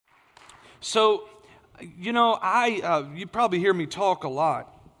So, you probably hear me talk a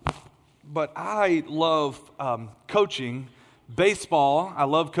lot, but I love coaching baseball. I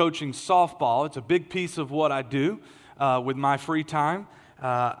love coaching softball. It's a big piece of what I do with my free time.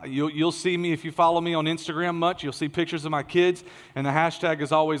 You'll see me, if you follow me on Instagram much, you'll see pictures of my kids, and the hashtag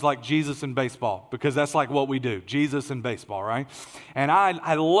is always like Jesus and baseball, because that's like what we do, Jesus and baseball, right? And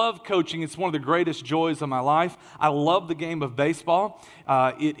I love coaching. It's one of the greatest joys of my life. I love the game of baseball.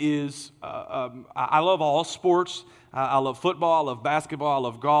 I love all sports. I love football, I love basketball, I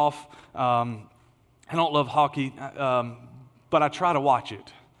love golf. I don't love hockey, but I try to watch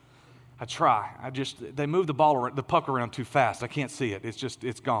it. I try. They move the puck around too fast. I can't see it.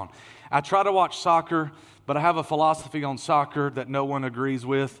 It's gone. I try to watch soccer, but I have a philosophy on soccer that no one agrees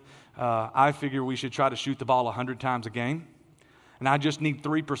with. I figure we should try to shoot the ball 100 times a game, and I just need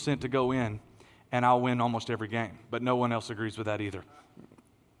 3% to go in, and I'll win almost every game. But no one else agrees with that either.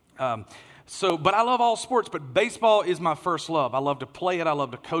 But I love all sports, but baseball is my first love. I love to play it. I love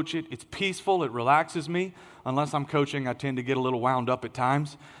to coach it. It's peaceful. It relaxes me. Unless I'm coaching, I tend to get a little wound up at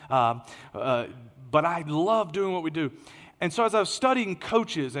times. But I love doing what we do. And so as I was studying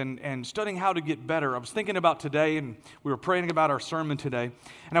coaches and studying how to get better, I was thinking about today, and we were praying about our sermon today.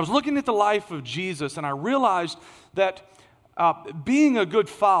 And I was looking at the life of Jesus, and I realized that being a good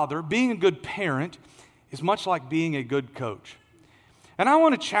father, being a good parent, is much like being a good coach. And I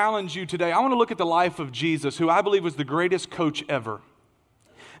want to challenge you today. I want to look at the life of Jesus, who I believe was the greatest coach ever.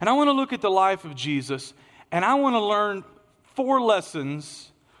 And I want to look at the life of Jesus, and I want to learn 4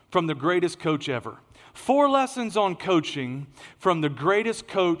 lessons from the greatest coach ever. 4 lessons on coaching from the greatest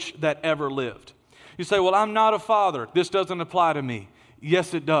coach that ever lived. You say, well, I'm not a father. This doesn't apply to me.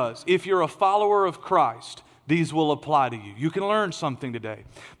 Yes, it does. If you're a follower of Christ, these will apply to you. You can learn something today.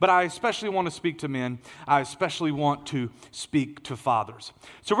 But I especially want to speak to men. I especially want to speak to fathers.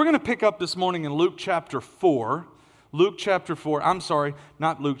 So we're going to pick up this morning in Luke chapter 4. Mark chapter 4.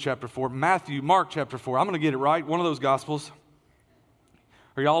 Mark chapter 4. I'm going to get it right. One of those gospels.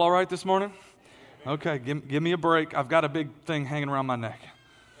 Are y'all all right this morning? Okay, give me a break. I've got a big thing hanging around my neck.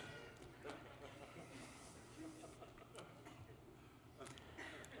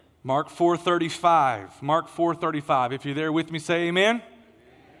 Mark 4:35. Mark 4:35. If you're there with me, say amen.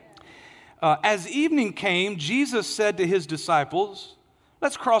 As evening came, Jesus said to his disciples,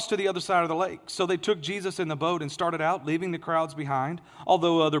 let's cross to the other side of the lake. So they took Jesus in the boat and started out, leaving the crowds behind,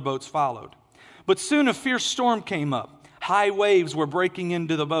 although other boats followed. But soon a fierce storm came up. High waves were breaking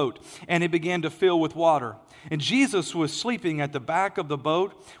into the boat, and it began to fill with water. And Jesus was sleeping at the back of the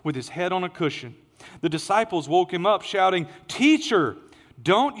boat with his head on a cushion. The disciples woke him up, shouting, "Teacher,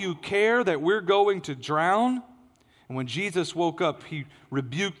 don't you care that we're going to drown?" And when Jesus woke up, he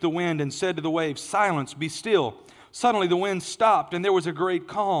rebuked the wind and said to the waves, "Silence, be still." Suddenly the wind stopped, and there was a great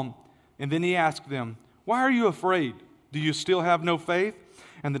calm. And then he asked them, "Why are you afraid? Do you still have no faith?"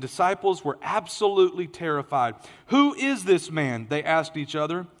 And the disciples were absolutely terrified. "Who is this man?" they asked each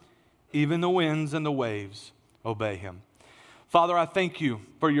other. "Even the winds and the waves obey him." Father, I thank you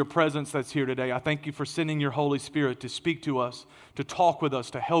for your presence that's here today. I thank you for sending your Holy Spirit to speak to us, to talk with us,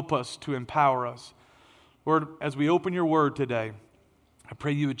 to help us, to empower us. Lord, as we open your word today, I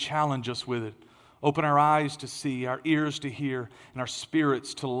pray you would challenge us with it. Open our eyes to see, our ears to hear, and our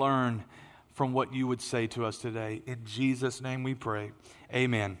spirits to learn from what you would say to us today. In Jesus' name we pray.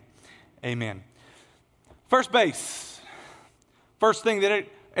 Amen. Amen. First base. First thing that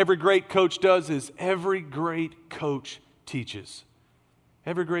every great coach does is every great coach teaches.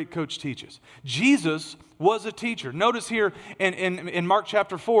 Every great coach teaches. Jesus was a teacher. Notice here in Mark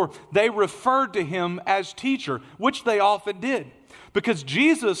chapter 4, they referred to him as teacher, which they often did. Because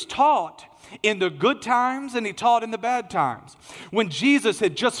Jesus taught in the good times and he taught in the bad times. When Jesus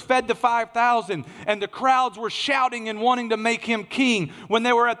had just fed the 5,000 and the crowds were shouting and wanting to make him king, when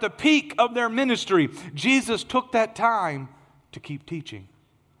they were at the peak of their ministry, Jesus took that time to keep teaching.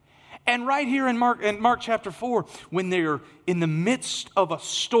 And right here in Mark chapter 4, when they're in the midst of a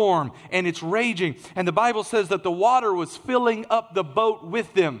storm and it's raging, and the Bible says that the water was filling up the boat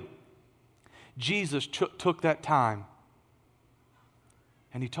with them, Jesus took that time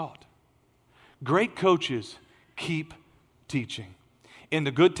and he taught. Great coaches keep teaching. In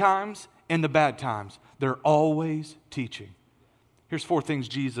the good times, in the bad times, they're always teaching. Here's 4 things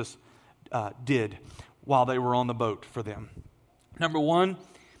Jesus did while they were on the boat for them. Number 1,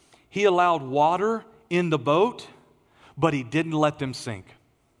 he allowed water in the boat, but he didn't let them sink.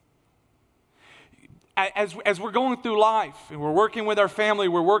 As we're going through life, and we're working with our family,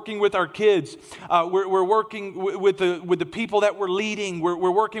 we're working with our kids, we're working with the people that we're leading,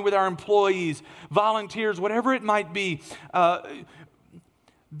 we're working with our employees, volunteers, whatever it might be.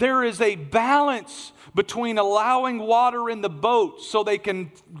 There is a balance between allowing water in the boat so they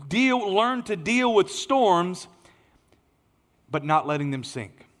can learn to deal with storms, but not letting them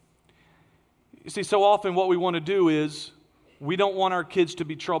sink. You see, so often what we want to do is we don't want our kids to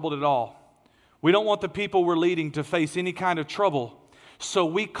be troubled at all. We don't want the people we're leading to face any kind of trouble, so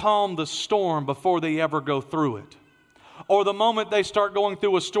we calm the storm before they ever go through it. Or the moment they start going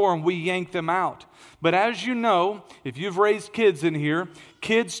through a storm, we yank them out. But as you know, if you've raised kids in here,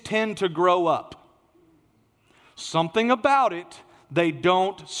 kids tend to grow up. Something about it, they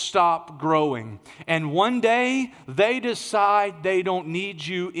don't stop growing. And one day, they decide they don't need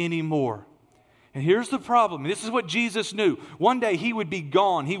you anymore. And here's the problem. This is what Jesus knew. One day he would be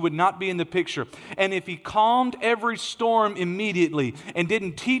gone. He would not be in the picture. And if he calmed every storm immediately and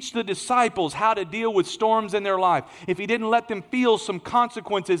didn't teach the disciples how to deal with storms in their life, if he didn't let them feel some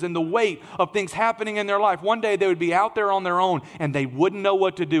consequences and the weight of things happening in their life, one day they would be out there on their own and they wouldn't know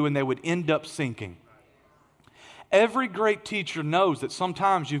what to do and they would end up sinking. Every great teacher knows that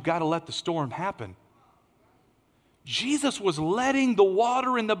sometimes you've got to let the storm happen. Jesus was letting the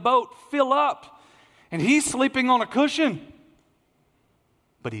water in the boat fill up. And he's sleeping on a cushion.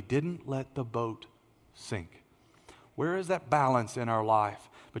 But he didn't let the boat sink. Where is that balance in our life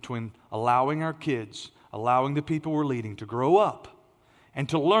between allowing our kids, allowing the people we're leading to grow up and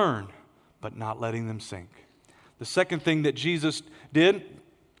to learn, but not letting them sink? The second thing that Jesus did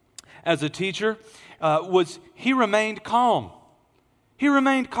as a teacher was he remained calm. He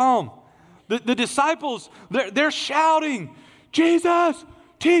remained calm. The disciples, they're shouting, "Jesus,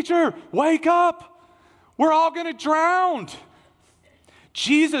 teacher, wake up. We're all going to drown."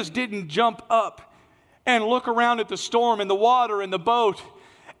 Jesus didn't jump up and look around at the storm and the water and the boat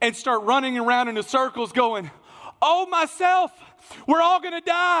and start running around in the circles going, "Oh, myself, we're all going to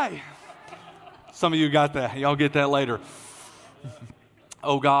die." Some of you got that. Y'all get that later.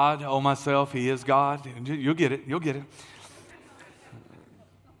 Oh, God, oh, myself, He is God. You'll get it. You'll get it.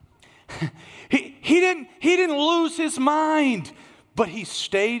 He didn't lose his mind, but he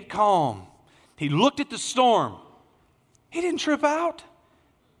stayed calm. He looked at the storm. He didn't trip out.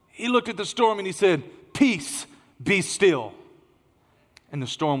 He looked at the storm and he said, "Peace, be still." And the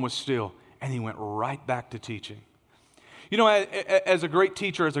storm was still. And he went right back to teaching. You know, as a great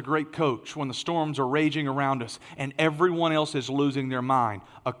teacher, as a great coach, when the storms are raging around us and everyone else is losing their mind,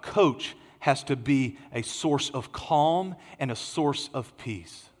 a coach has to be a source of calm and a source of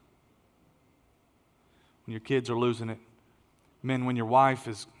peace. When your kids are losing it, men, when your wife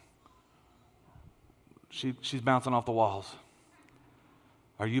is she's bouncing off the walls,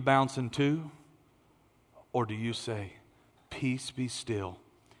 are you bouncing too? Or do you say, "Peace be still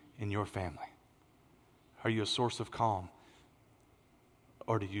in your family"? Are you a source of calm?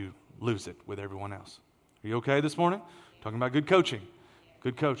 Or do you lose it with everyone else? Are you okay this morning? Talking about good coaching.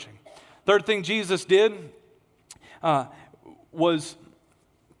 Good coaching. Third thing Jesus did was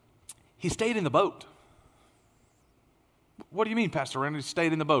he stayed in the boat. What do you mean, Pastor Randy? He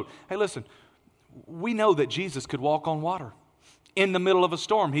stayed in the boat. Hey, listen. We know that Jesus could walk on water in the middle of a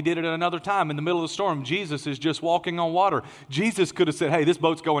storm. He did it at another time. In the middle of the storm, Jesus is just walking on water. Jesus could have said, "Hey, this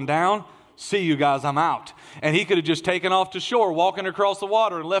boat's going down. See you guys, I'm out." And he could have just taken off to shore, walking across the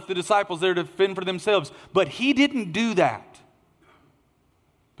water, and left the disciples there to fend for themselves. But he didn't do that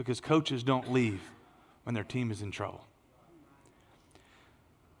because coaches don't leave when their team is in trouble.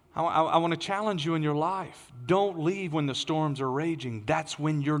 I want to challenge you in your life. Don't leave when the storms are raging. That's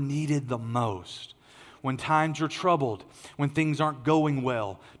when you're needed the most. When times are troubled, when things aren't going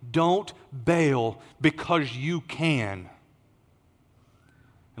well. Don't bail because you can.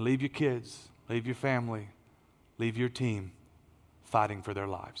 And leave your kids, leave your family, leave your team fighting for their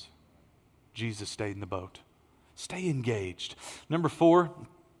lives. Jesus stayed in the boat. Stay engaged. Number 4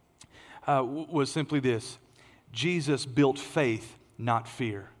 was simply this. Jesus built faith, not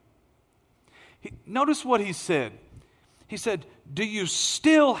fear. Notice what he said. He said, "Do you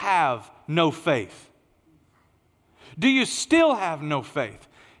still have no faith? Do you still have no faith?"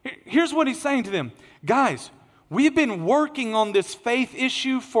 Here's what he's saying to them. Guys, we've been working on this faith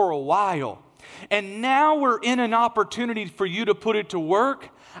issue for a while. And now we're in an opportunity for you to put it to work.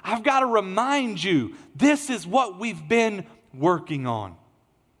 I've got to remind you, this is what we've been working on.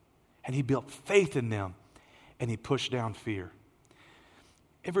 And he built faith in them. And he pushed down fear.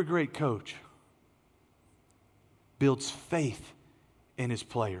 Every great coach builds faith in his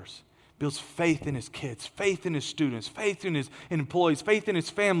players, builds faith in his kids, faith in his students, faith in his employees, faith in his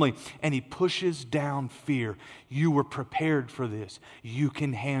family, and he pushes down fear. You were prepared for this. You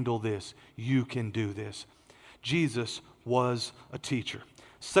can handle this. You can do this. Jesus was a teacher.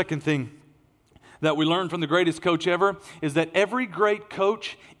 Second thing that we learned from the greatest coach ever is that every great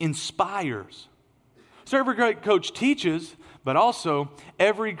coach inspires. So every great coach teaches, but also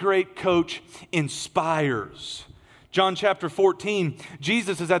every great coach inspires. John chapter 14,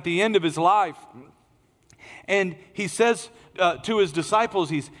 Jesus is at the end of his life, and he says to his disciples,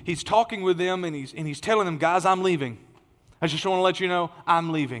 he's talking with them, and he's telling them, guys, I'm leaving. I just want to let you know,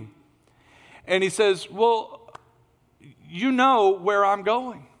 I'm leaving. And he says, well, you know where I'm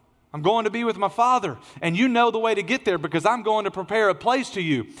going. I'm going to be with my Father, and you know the way to get there because I'm going to prepare a place to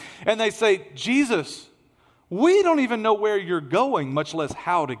you. And they say, Jesus, we don't even know where you're going, much less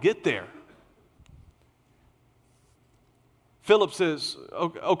how to get there. Philip says,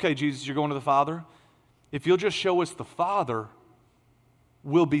 okay, Jesus, you're going to the Father. If you'll just show us the Father,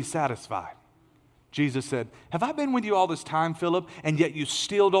 we'll be satisfied. Jesus said, have I been with you all this time, Philip, and yet you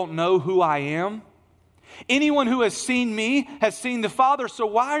still don't know who I am? Anyone who has seen me has seen the Father, so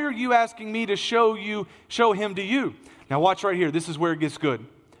why are you asking me to show him to you? Now watch right here. This is where it gets good.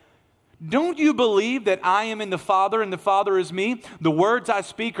 Don't you believe that I am in the Father and the Father is me? The words I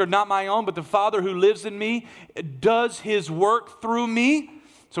speak are not my own, but the Father who lives in me does his work through me.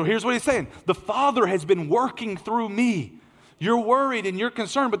 So here's what he's saying. The Father has been working through me. You're worried and you're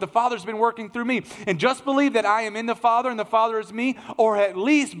concerned, but the Father's been working through me. And just believe that I am in the Father and the Father is me, or at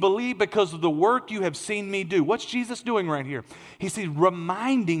least believe because of the work you have seen me do. What's Jesus doing right here? He's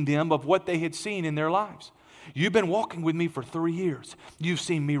reminding them of what they had seen in their lives. You've been walking with me for 3 years. You've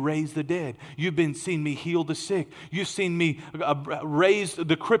seen me raise the dead. You've seen me heal the sick. You've seen me raise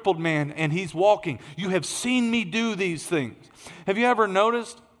the crippled man and he's walking. You have seen me do these things. Have you ever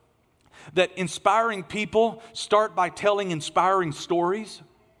noticed that inspiring people start by telling inspiring stories?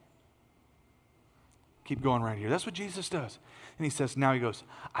 Keep going right here. That's what Jesus does. And he says, now he goes,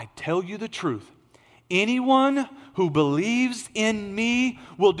 I tell you the truth. Anyone who believes in me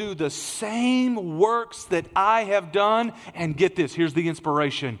will do the same works that I have done. And get this, here's the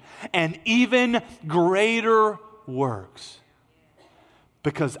inspiration. And even greater works.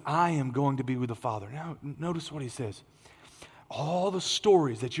 Because I am going to be with the Father. Now, notice what he says. All the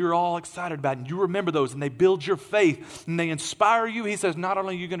stories that you're all excited about, and you remember those, and they build your faith, and they inspire you. He says, not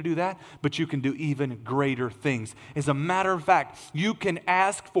only are you going to do that, but you can do even greater things. As a matter of fact, you can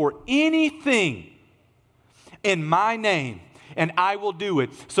ask for anything in my name, and I will do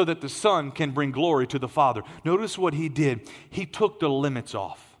it so that the Son can bring glory to the Father. Notice what he did. He took the limits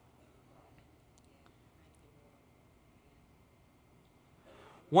off.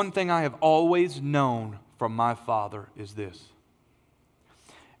 One thing I have always known from my Father is this.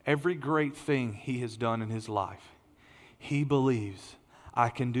 Every great thing he has done in his life, he believes I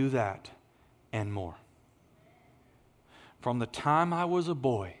can do that and more. From the time I was a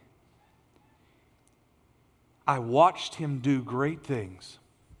boy, I watched him do great things.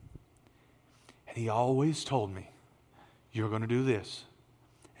 And he always told me, you're going to do this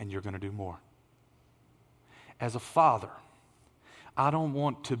and you're going to do more. As a father, I don't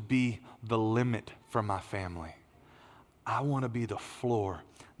want to be the limit for my family. I want to be the floor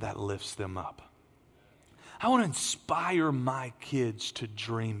that lifts them up. I want to inspire my kids to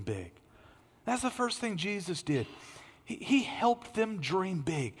dream big. That's the first thing Jesus did. He helped them dream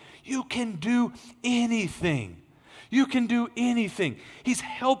big. You can do anything. You can do anything. He's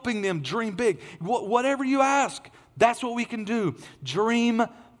helping them dream big. Whatever you ask, that's what we can do. Dream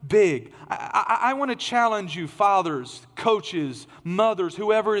big. I want to challenge you, fathers, coaches, mothers,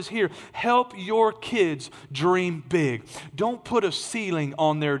 whoever is here. Help your kids dream big. Don't put a ceiling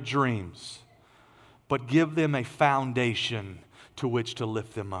on their dreams, but give them a foundation to which to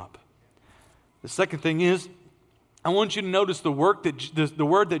lift them up. The second thing is, I want you to notice the word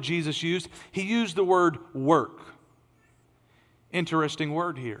that Jesus used. He used the word work. Interesting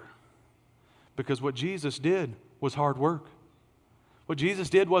word here. Because what Jesus did was hard work. What Jesus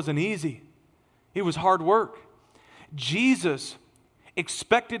did wasn't easy. It was hard work. Jesus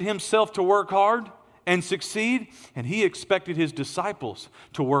expected himself to work hard and succeed, and he expected his disciples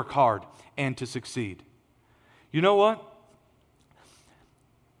to work hard and to succeed. You know what?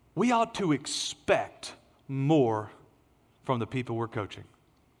 We ought to expect more from the people we're coaching.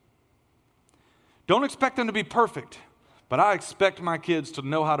 Don't expect them to be perfect, but I expect my kids to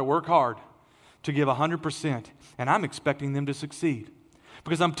know how to work hard, to give 100%, and I'm expecting them to succeed.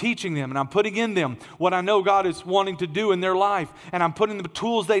 Because I'm teaching them and I'm putting in them what I know God is wanting to do in their life. And I'm putting the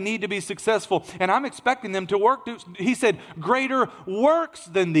tools they need to be successful. And I'm expecting them to work. He said, greater works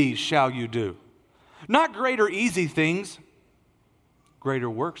than these shall you do. Not greater easy things. Greater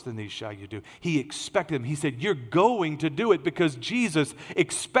works than these shall you do. He expected them. He said, you're going to do it because Jesus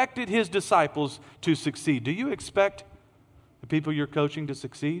expected his disciples to succeed. Do you expect the people you're coaching to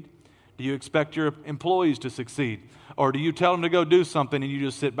succeed? Do you expect your employees to succeed? Or do you tell them to go do something and you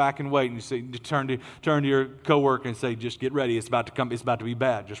just sit back and wait and you turn to your coworker and say, just get ready, it's about to be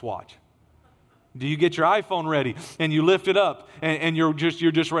bad, just watch. Do you get your iPhone ready and you lift it up and you're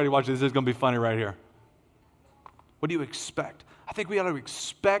just ready? Watch, this is going to be funny right here. What do you expect? I think we ought to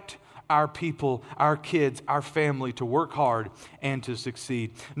expect our people, our kids, our family to work hard and to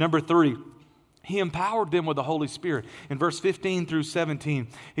succeed. Number 3, He empowered them with the Holy Spirit. In verse 15 through 17,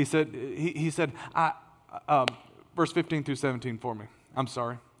 he said, verse 15 through 17 for me. I'm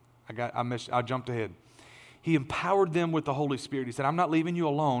sorry. I jumped ahead. He empowered them with the Holy Spirit. He said, I'm not leaving you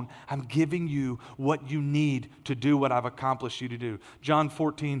alone. I'm giving you what you need to do what I've accomplished you to do. John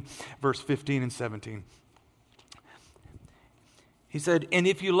 14, verse 15 and 17. He said, and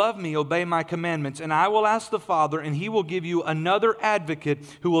if you love me, obey my commandments, and I will ask the Father, and he will give you another advocate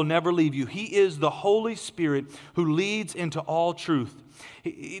who will never leave you. He is the Holy Spirit who leads into all truth.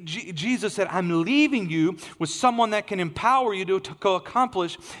 Jesus said, I'm leaving you with someone that can empower you to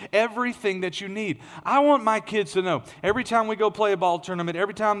accomplish everything that you need. I want my kids to know, every time we go play a ball tournament,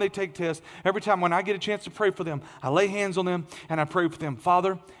 every time they take tests, every time when I get a chance to pray for them, I lay hands on them and I pray for them.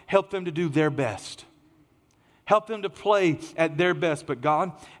 Father, help them to do their best. Help them to play at their best, but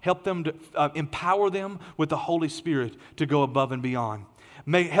God, help them to empower them with the Holy Spirit to go above and beyond.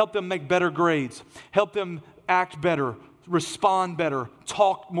 Help them make better grades. Help them act better, respond better,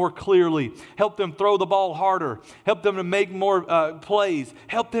 talk more clearly. Help them throw the ball harder. Help them to make more plays.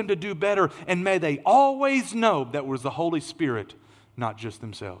 Help them to do better. And may they always know that it was the Holy Spirit, not just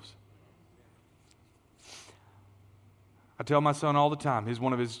themselves. I tell my son all the time,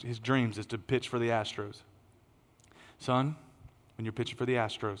 one of his dreams is to pitch for the Astros. Son, when you're pitching for the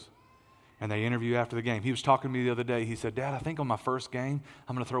Astros and they interview you after the game, he was talking to me the other day. He said, Dad, I think on my first game,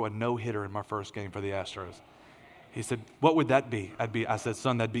 I'm going to throw a no-hitter in my first game for the Astros. He said, what would that be? I said,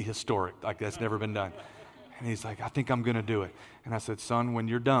 son, that'd be historic. Like, that's never been done. And he's like, I think I'm going to do it. And I said, son, when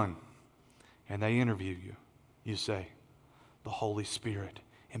you're done and they interview you, you say, the Holy Spirit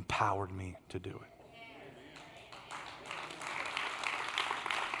empowered me to do it.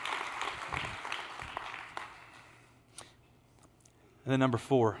 And then number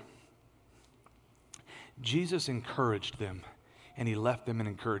 4, Jesus encouraged them, and he left them an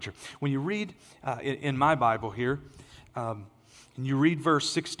encourager. When you read in my Bible here, and you read verse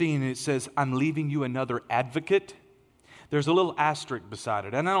 16, and it says, I'm leaving you another advocate. There's a little asterisk beside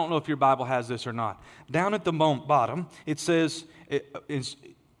it, and I don't know if your Bible has this or not. Down at the bottom, it says it's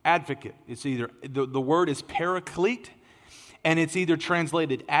advocate. It's either, the word is paraclete, and it's either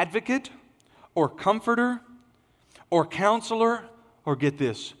translated advocate or comforter or counselor, or get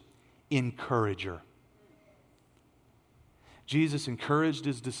this, encourager. Jesus encouraged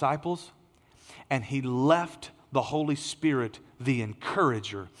his disciples, and he left the Holy Spirit, the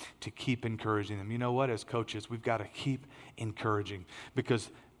encourager, to keep encouraging them. You know what? As coaches, we've got to keep encouraging,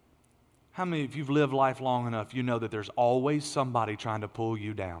 because how many of you've lived life long enough, you know that there's always somebody trying to pull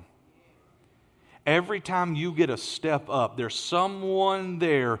you down. Every time you get a step up, there's someone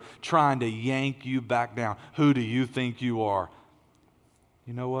there trying to yank you back down. Who do you think you are?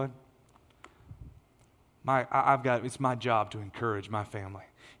 You know what? It's my job to encourage my family,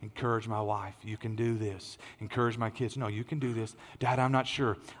 encourage my wife. You can do this. Encourage my kids. No, you can do this. Dad, I'm not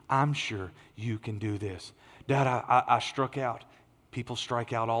sure. I'm sure you can do this. Dad, I struck out. People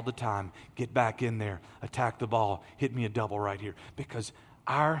strike out all the time. Get back in there. Attack the ball. Hit me a double right here. Because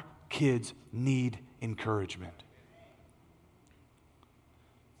our kids need encouragement.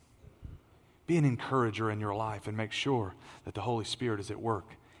 Be an encourager in your life and make sure that the Holy Spirit is at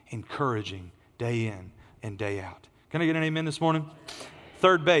work, encouraging day in and day out. Can I get an amen this morning?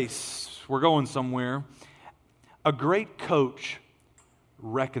 Third base. We're going somewhere. A great coach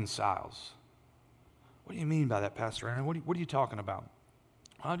reconciles. What do you mean by that, Pastor Aaron? What are you talking about?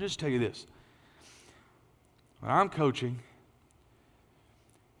 I'll just tell you this. When I'm coaching,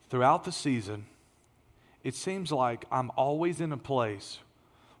 throughout the season, it seems like I'm always in a place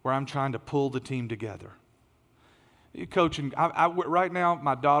where I'm trying to pull the team together. Coaching, right now,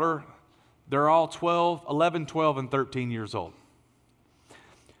 my daughter, they're all 11, 12, and 13 years old.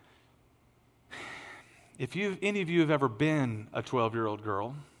 If any of you have ever been a 12-year-old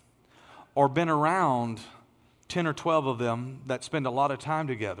girl or been around 10 or 12 of them that spend a lot of time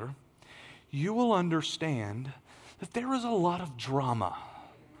together, you will understand that there is a lot of drama.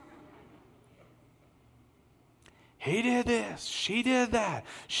 He did this. She did that.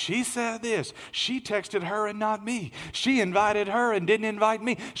 She said this. She texted her and not me. She invited her and didn't invite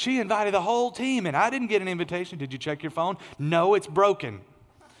me. She invited the whole team and I didn't get an invitation. Did you check your phone? No, it's broken.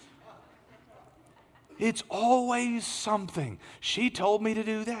 It's always something. She told me to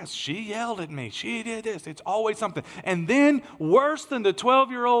do this. She yelled at me. She did this. It's always something. And then, worse than the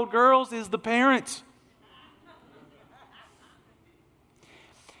 12-year-old girls is the parents.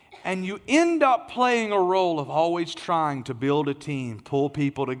 And you end up playing a role of always trying to build a team, pull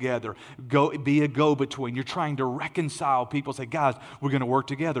people together, be a go-between. You're trying to reconcile people. Say, guys, we're going to work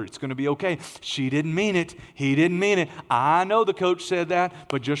together. It's going to be okay. She didn't mean it. He didn't mean it. I know the coach said that,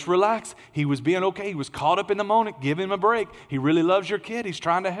 but just relax. He was being okay. He was caught up in the moment. Give him a break. He really loves your kid. He's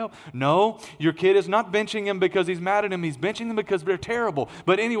trying to help. No, your kid is not benching him because he's mad at him. He's benching them because they're terrible.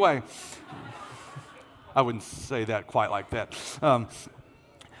 But anyway, I wouldn't say that quite like that.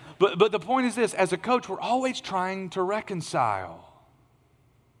 But the point is this, as a coach, we're always trying to reconcile.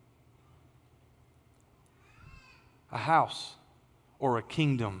 A house or a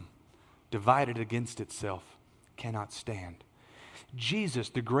kingdom divided against itself cannot stand. Jesus,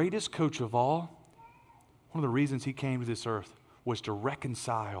 the greatest coach of all, one of the reasons he came to this earth was to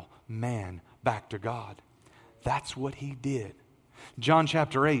reconcile man back to God. That's what he did. John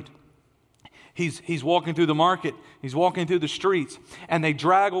chapter 8. He's walking through the market. He's walking through the streets. And they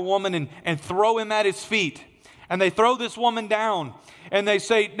drag a woman and throw him at his feet. And they throw this woman down. And they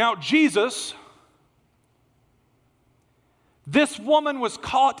say, now Jesus, this woman was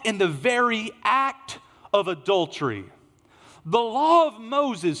caught in the very act of adultery. The law of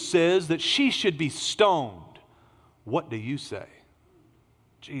Moses says that she should be stoned. What do you say?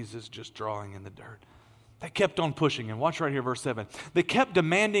 Jesus just drawing in the dirt. They kept on pushing him. Watch right here, verse 7. They kept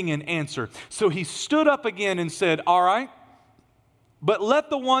demanding an answer. So he stood up again and said, all right, but let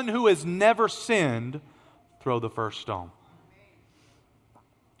the one who has never sinned throw the first stone.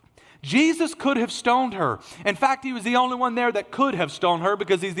 Jesus could have stoned her. In fact, he was the only one there that could have stoned her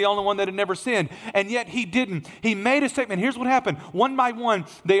because he's the only one that had never sinned. And yet he didn't. He made a statement. Here's what happened. One by one,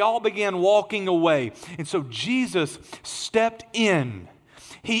 they all began walking away. And so Jesus stepped in.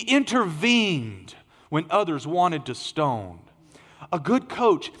 He intervened when others wanted to stone. A good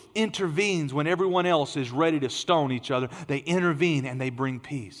coach intervenes when everyone else is ready to stone each other. They intervene and they bring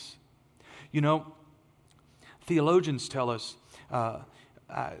peace. You know, theologians tell us,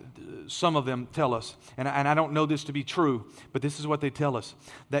 some of them tell us, and I don't know this to be true, but this is what they tell us,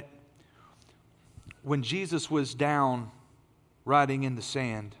 that when Jesus was down writing in the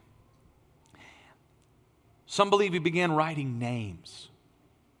sand, some believe he began writing names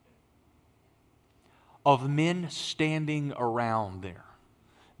of men standing around there.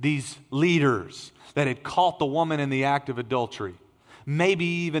 These leaders that had caught the woman in the act of adultery. Maybe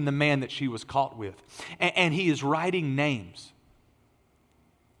even the man that she was caught with. And he is writing names.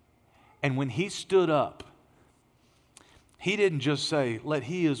 And when he stood up, he didn't just say, let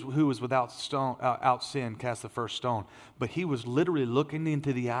he who is without sin cast the first stone. But he was literally looking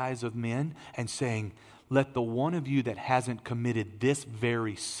into the eyes of men and saying, let the one of you that hasn't committed this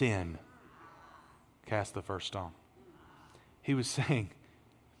very sin cast the first stone. He was saying,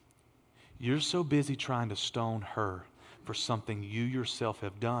 you're so busy trying to stone her for something you yourself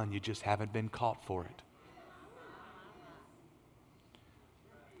have done, you just haven't been caught for it.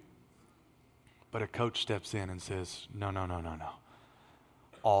 But a coach steps in and says, no.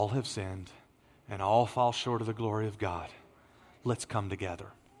 All have sinned and all fall short of the glory of God. Let's come together.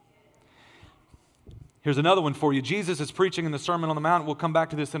 Here's another one for you. Jesus is preaching in the Sermon on the Mount. We'll come back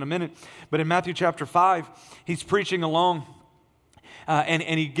to this in a minute. But in Matthew chapter 5, he's preaching along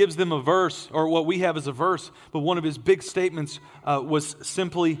and he gives them a verse, or what we have as a verse. But one of his big statements was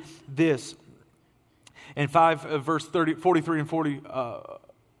simply this. In 5, verse 43 and 40,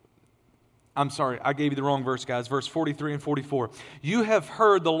 I'm sorry, I gave you the wrong verse, guys. Verse 43 and 44. You have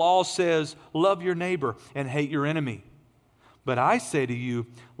heard the law says, love your neighbor and hate your enemy. But I say to you,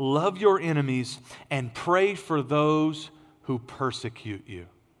 love your enemies and pray for those who persecute you.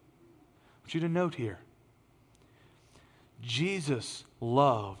 I want you to note here, Jesus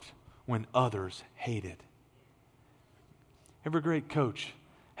loved when others hated. Every great coach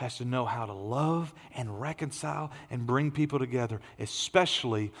has to know how to love and reconcile and bring people together,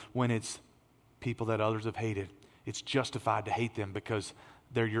 especially when it's people that others have hated. It's justified to hate them because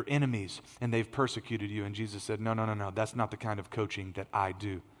they're your enemies and they've persecuted you. And Jesus said, no. That's not the kind of coaching that I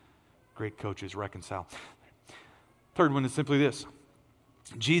do. Great coaches reconcile. Third one is simply this.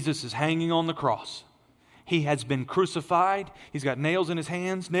 Jesus is hanging on the cross. He has been crucified. He's got nails in his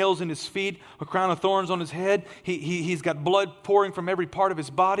hands, nails in his feet, a crown of thorns on his head. He's got blood pouring from every part of his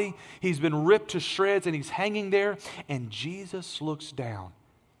body. He's been ripped to shreds and he's hanging there. And Jesus looks down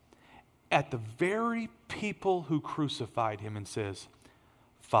at the very people who crucified him and says,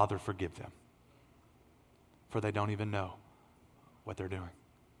 Father, forgive them, for they don't even know what they're doing.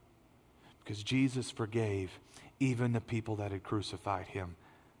 Because Jesus forgave even the people that had crucified him.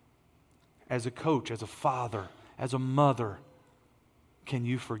 As a coach, as a father, as a mother, can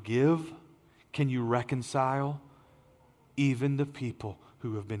you forgive? Can you reconcile even the people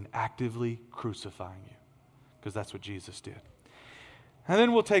who have been actively crucifying you? Because that's what Jesus did. And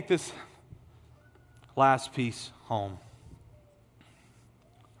then we'll take this last piece home.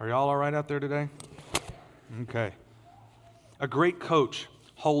 Are y'all all right out there today? Okay. A great coach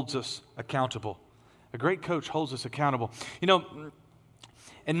holds us accountable. A great coach holds us accountable. You know,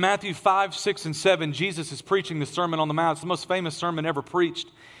 in Matthew 5, 6, and 7, Jesus is preaching the Sermon on the Mount. It's the most famous sermon ever preached.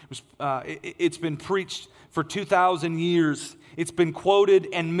 It's been preached for 2,000 years. It's been quoted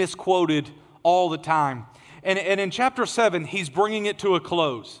and misquoted all the time. And in chapter 7, he's bringing it to a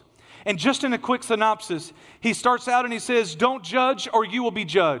close. And just in a quick synopsis, he starts out and he says, don't judge or you will be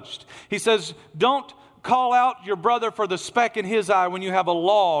judged. He says, don't call out your brother for the speck in his eye when you have a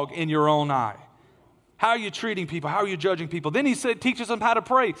log in your own eye. How are you treating people? How are you judging people? Then he teaches them how to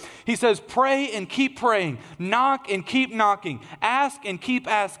pray. He says, pray and keep praying. Knock and keep knocking. Ask and keep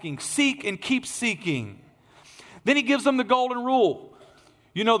asking. Seek and keep seeking. Then he gives them the golden rule.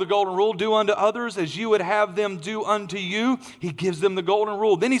 You know the golden rule, do unto others as you would have them do unto you. He gives them the golden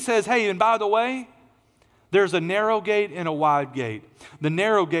rule. Then he says, hey, and by the way, there's a narrow gate and a wide gate. The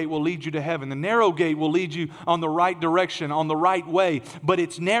narrow gate will lead you to heaven. The narrow gate will lead you on the right direction, on the right way. But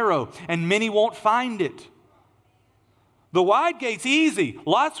it's narrow, and many won't find it. The wide gate's easy.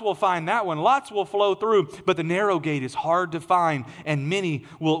 Lots will find that one. Lots will flow through. But the narrow gate is hard to find, and many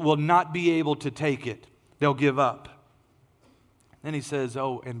will not be able to take it. They'll give up. Then he says,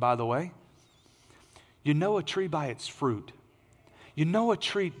 oh, and by the way, you know a tree by its fruit. You know a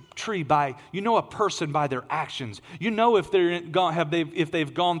tree by, you know a person by their actions. You know if they've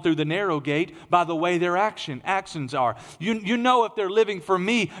gone through the narrow gate by the way their actions are. You know if they're living for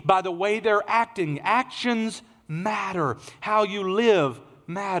me by the way they're acting. Actions matter. How you live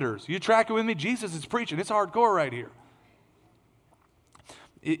matters. You tracking with me? Jesus is preaching. It's hardcore right here.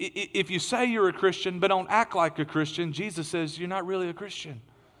 If you say you're a Christian but don't act like a Christian, Jesus says you're not really a Christian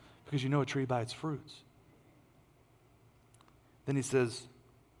because you know a tree by its fruits. Then he says,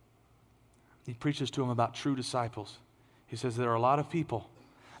 he preaches to them about true disciples. He says there are a lot of people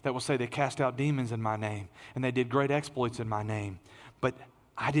that will say they cast out demons in my name and they did great exploits in my name, but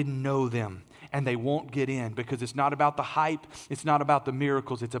I didn't know them, and they won't get in because it's not about the hype. It's not about the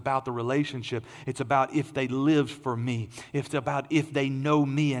miracles. It's about the relationship. It's about if they lived for me. It's about if they know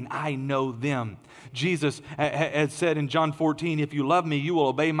me and I know them. Jesus had said in John 14, if you love me, you will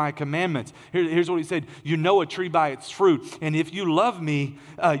obey my commandments. Here's what he said. You know a tree by its fruit. And if you love me,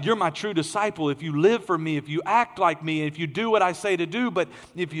 you're my true disciple. If you live for me, if you act like me, if you do what I say to do, but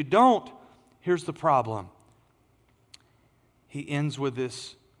if you don't, here's the problem. He ends with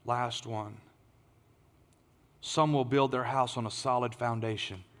this last one. Some will build their house on a solid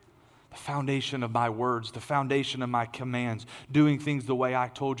foundation. The foundation of my words, the foundation of my commands, doing things the way I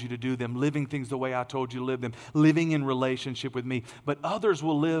told you to do them, living things the way I told you to live them, living in relationship with me. But others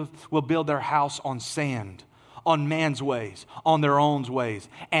will build their house on sand, on man's ways, on their own ways.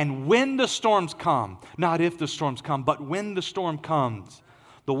 And when the storms come, not if the storms come, but when the storm comes,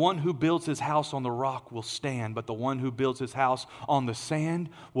 the one who builds his house on the rock will stand, but the one who builds his house on the sand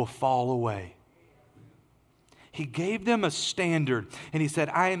will fall away. He gave them a standard, and he said,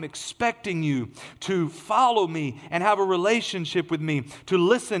 I am expecting you to follow me and have a relationship with me, to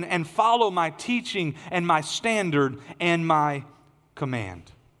listen and follow my teaching and my standard and my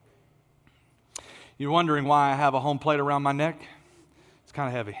command. You're wondering why I have a home plate around my neck? It's kind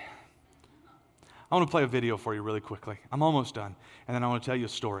of heavy. I want to play a video for you really quickly. I'm almost done. And then I want to tell you a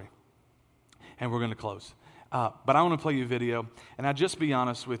story. And we're going to close. But I want to play you a video. And I'll just be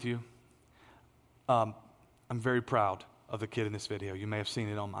honest with you. I'm very proud of the kid in this video. You may have seen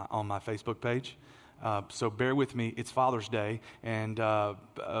it on my Facebook page. So bear with me. It's Father's Day. And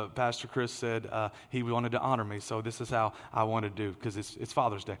Pastor Chris said he wanted to honor me. So this is how I want to do because it's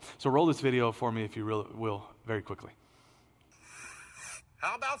Father's Day. So roll this video for me if you will very quickly.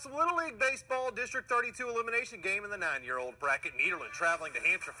 How about some Little League Baseball District 32 elimination game in the 9-year-old bracket? Nederland traveling to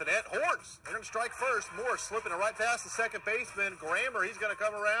Hampshire Fannett. Horns, they're going to strike first. Morse slipping it right past the second baseman. Grammer, he's going to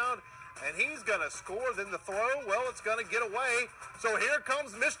come around, and he's going to score. Then the throw, well, it's going to get away. So here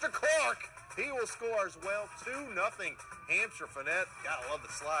comes Mr. Clark. He will score as well. 2-0 Hampshire Fannett. Gotta love the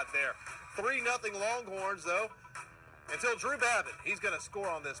slide there. 3-0 Longhorns, though. Until Drew Babbitt, he's going to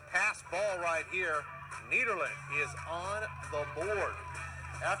score on this pass ball right here. Nederland is on the board.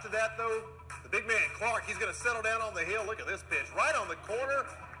 After that, though, the big man, Clark, he's going to settle down on the hill. Look at this pitch. Right on the corner.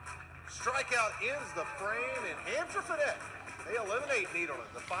 Strikeout ends the frame, and Hampshire Fannett They eliminate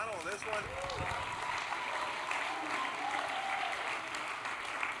Needleton. The final on this one.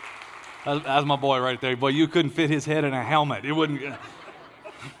 That's my boy right there. Boy, you couldn't fit his head in a helmet. It wouldn't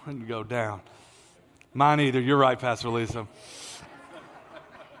go down. Mine either. You're right, Pastor Lisa.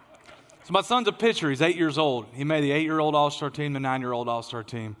 So my son's a pitcher. He's 8 years old. He made the 8-year-old All-Star team, the 9-year-old All-Star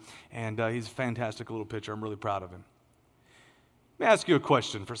team, and he's a fantastic little pitcher. I'm really proud of him. Let me ask you a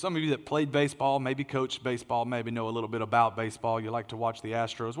question. For some of you that played baseball, maybe coached baseball, maybe know a little bit about baseball, you like to watch the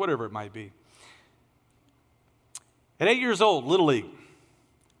Astros, whatever it might be. At 8 years old, Little League,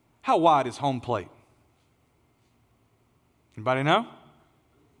 how wide is home plate? Anybody know?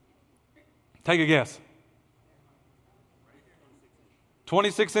 Take a guess.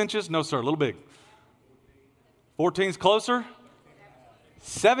 26 inches? No, sir, a little big. 14's closer?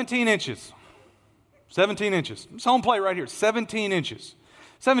 17 inches. 17 inches. It's home plate right here. 17 inches.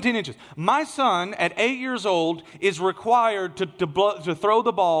 17 inches. My son, at 8 years old, is required to throw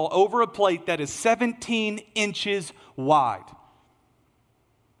the ball over a plate that is 17 inches wide.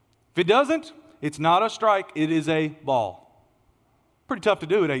 If it doesn't, it's not a strike, it is a ball. Pretty tough to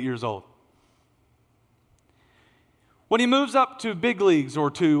do at 8 years old. When he moves up to big leagues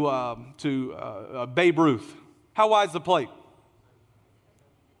or to Babe Ruth, how wide is the plate?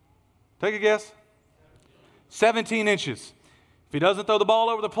 Take a guess. 17 inches. If he doesn't throw the ball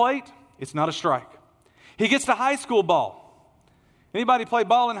over the plate, it's not a strike. He gets to high school ball. Anybody play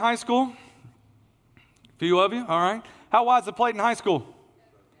ball in high school? A few of you, all right. How wide is the plate in high school?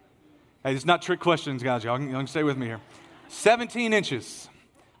 Hey, it's not trick questions, guys. Y'all can stay with me here. 17 inches.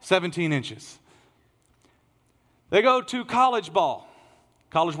 17 inches. They go to college ball.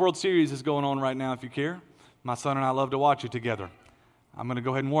 College World Series is going on right now, if you care. My son and I love to watch it together. I'm going to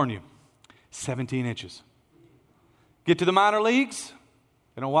go ahead and warn you. 17 inches. Get to the minor leagues.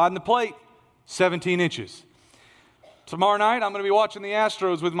 They don't widen the plate. 17 inches. Tomorrow night, I'm going to be watching the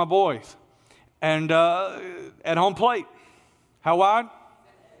Astros with my boys. And at home plate. How wide?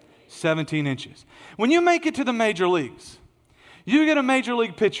 17 inches. When you make it to the major leagues, you get a major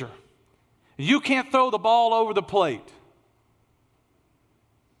league pitcher. You can't throw the ball over the plate.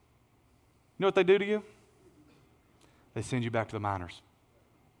 You know what they do to you? They send you back to the minors.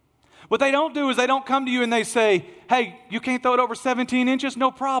 What they don't do is they don't come to you and they say, hey, you can't throw it over 17 inches? No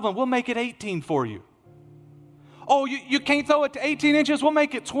problem. We'll make it 18 for you. Oh, you can't throw it to 18 inches? We'll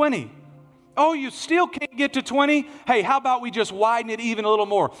make it 20. Oh, you still can't get to 20? Hey, how about we just widen it even a little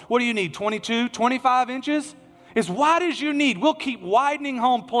more? What do you need, 22, 25 inches? As wide as you need. We'll keep widening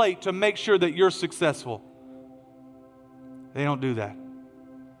home plate to make sure that you're successful. They don't do that.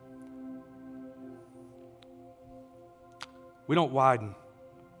 We don't widen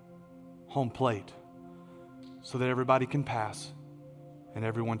home plate so that everybody can pass and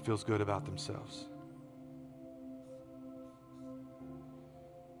everyone feels good about themselves.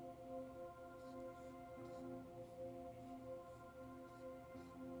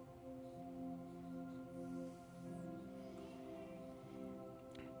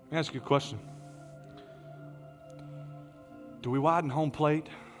 Let me ask you a question. Do we widen home plate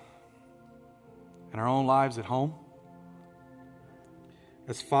in our own lives at home?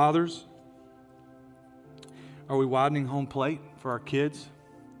 As fathers, are we widening home plate for our kids,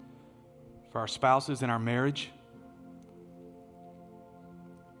 for our spouses in our marriage?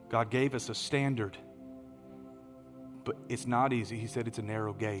 God gave us a standard, but it's not easy. He said it's a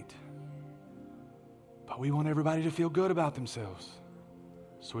narrow gate. But we want everybody to feel good about themselves.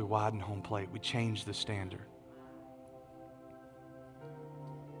 So we widen home plate. We change the standard.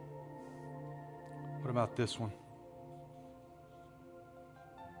 What about this one?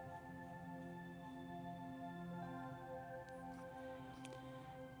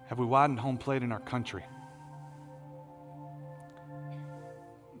 Have we widened home plate in our country?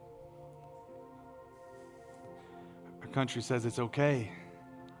 Our country says it's okay,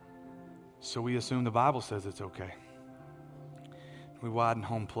 so we assume the Bible says it's okay. We widen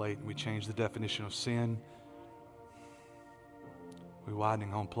home plate. We change the definition of sin. We're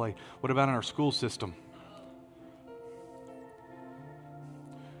widening home plate. What about in our school system?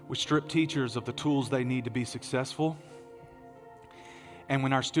 We strip teachers of the tools they need to be successful. And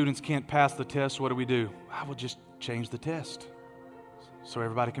when our students can't pass the test, what do? I will just change the test so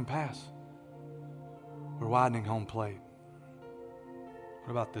everybody can pass. We're widening home plate.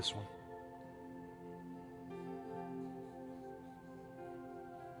 What about this one?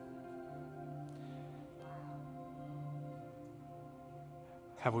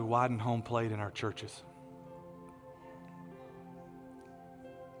 Have we widened home plate in our churches?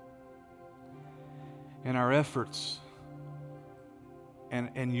 In our efforts,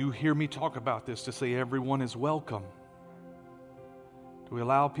 and you hear me talk about this to say everyone is welcome. Do we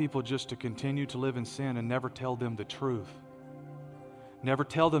allow people just to continue to live in sin and never tell them the truth? Never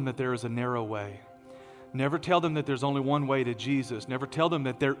tell them that there is a narrow way. Never tell them that there's only one way to Jesus. Never tell them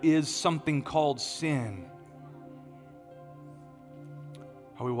that there is something called sin.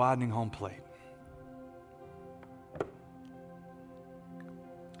 Are we widening home plate?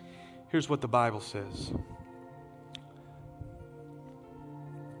 Here's what the Bible says.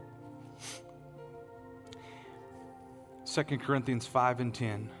 Second Corinthians 5 and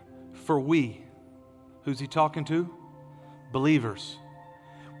 10. For we, who's he talking to? Believers.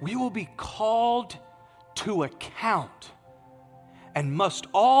 We will be called to account and must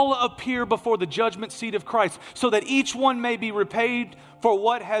all appear before the judgment seat of Christ, so that each one may be repaid for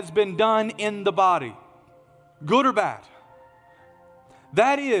what has been done in the body, good or bad.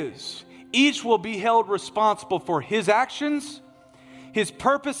 That is, each will be held responsible for his actions, his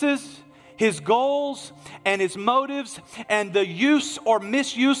purposes, his goals, and his motives, and the use or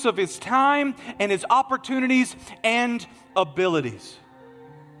misuse of his time and his opportunities and abilities.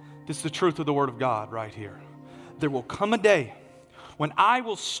 This is the truth of the Word of God right here. There will come a day when I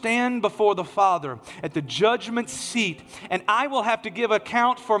will stand before the Father at the judgment seat, and I will have to give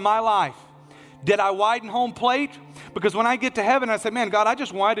account for my life. Did I widen home plate? Because when I get to heaven, I say, man, God, I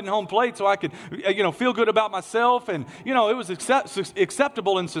just widened home plate so I could, feel good about myself. And, it was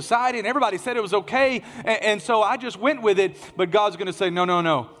acceptable in society and everybody said it was okay. And so I just went with it. But God's going to say,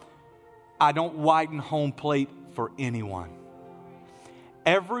 no. I don't widen home plate for anyone.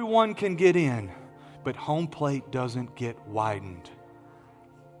 Everyone can get in, but home plate doesn't get widened.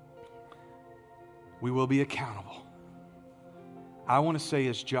 We will be accountable. I want to say,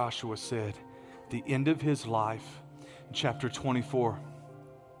 as Joshua said, the end of his life, chapter 24,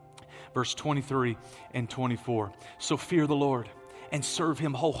 verse 23 and 24. So fear the Lord and serve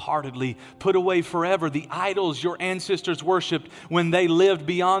him wholeheartedly. Put away forever the idols your ancestors worshipped when they lived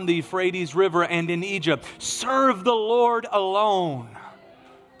beyond the Euphrates River and in Egypt. Serve the Lord alone.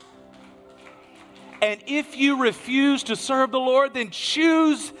 And if you refuse to serve the Lord, then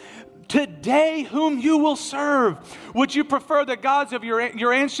choose today whom you will serve. Would you prefer the gods of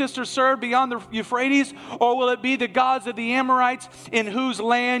your ancestors served beyond the Euphrates, or will it be the gods of the Amorites in whose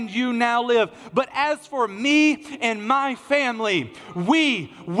land you now live? But as for me and my family,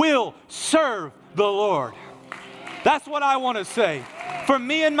 we will serve the Lord. That's what I want to say. For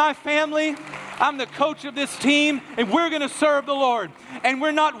me and my family, I'm the coach of this team, and we're going to serve the Lord. And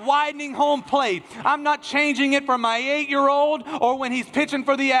we're not widening home plate. I'm not changing it for my 8-year-old or when he's pitching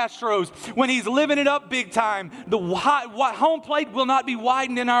for the Astros, when he's living it up big time. The home plate will not be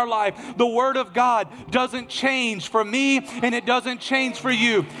widened in our life. The Word of God doesn't change for me, and it doesn't change for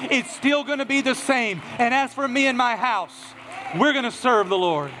you. It's still going to be the same. And as for me and my house, we're going to serve the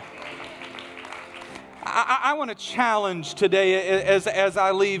Lord. I want to challenge today as I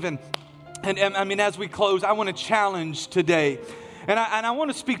leave and as we close, I want to challenge today. And I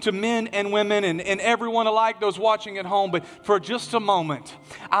want to speak to men and women and everyone alike, those watching at home. But for just a moment,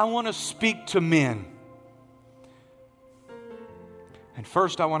 I want to speak to men. And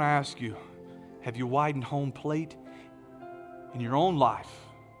first, I want to ask you, have you widened home plate in your own life,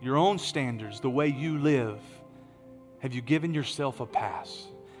 your own standards, the way you live? Have you given yourself a pass?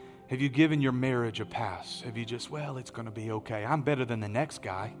 Have you given your marriage a pass? Have you just, it's going to be okay. I'm better than the next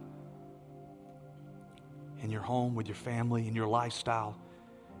guy. In your home, with your family, in your lifestyle,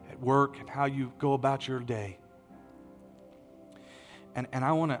 at work, and how you go about your day. And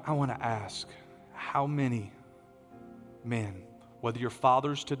I want to ask, how many men, whether you're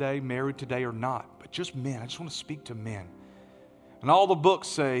fathers today, married today or not, but just men, I just want to speak to men. And all the books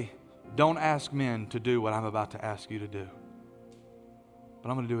say, don't ask men to do what I'm about to ask you to do. But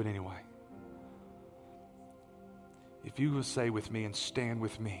I'm going to do it anyway. If you would say with me and stand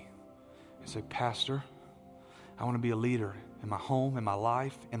with me and say, Pastor, I want to be a leader in my home, in my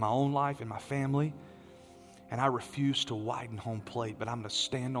life, in my own life, in my family. And I refuse to widen home plate, but I'm going to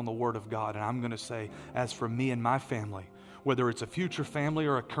stand on the Word of God. And I'm going to say, as for me and my family, whether it's a future family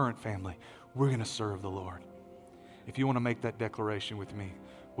or a current family, we're going to serve the Lord. If you want to make that declaration with me,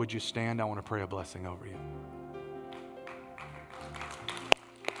 would you stand? I want to pray a blessing over you.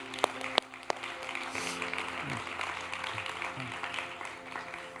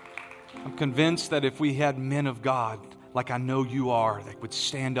 I'm convinced that if we had men of God, like I know you are, that would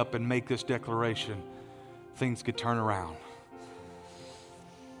stand up and make this declaration, things could turn around.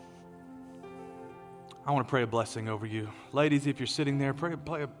 I want to pray a blessing over you. Ladies, if you're sitting there,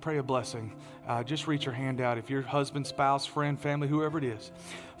 pray a blessing. Just reach your hand out. If you're husband, spouse, friend, family, whoever it is.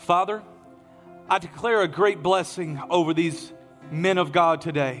 Father, I declare a great blessing over these men of God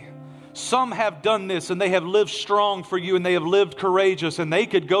today. Some have done this and they have lived strong for you and they have lived courageous, and they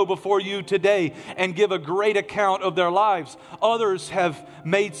could go before you today and give a great account of their lives. Others have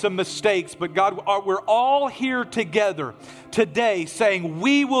made some mistakes, but God, we're all here together today saying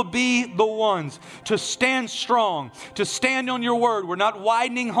we will be the ones to stand strong, to stand on your word. We're not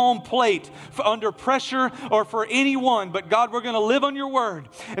widening home plate under pressure or for anyone, but God, we're going to live on your word.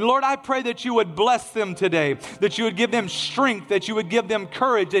 And Lord, I pray that you would bless them today, that you would give them strength, that you would give them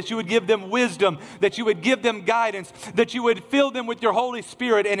courage, that you would give them wisdom, that you would give them guidance, that you would fill them with your Holy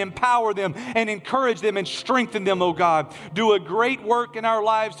Spirit and empower them and encourage them and strengthen them, oh God. Do a great work in our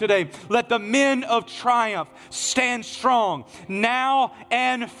lives today. Let the men of triumph stand strong now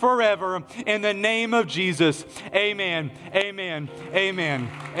and forever in the name of Jesus. Amen. Amen. Amen.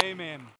 Amen.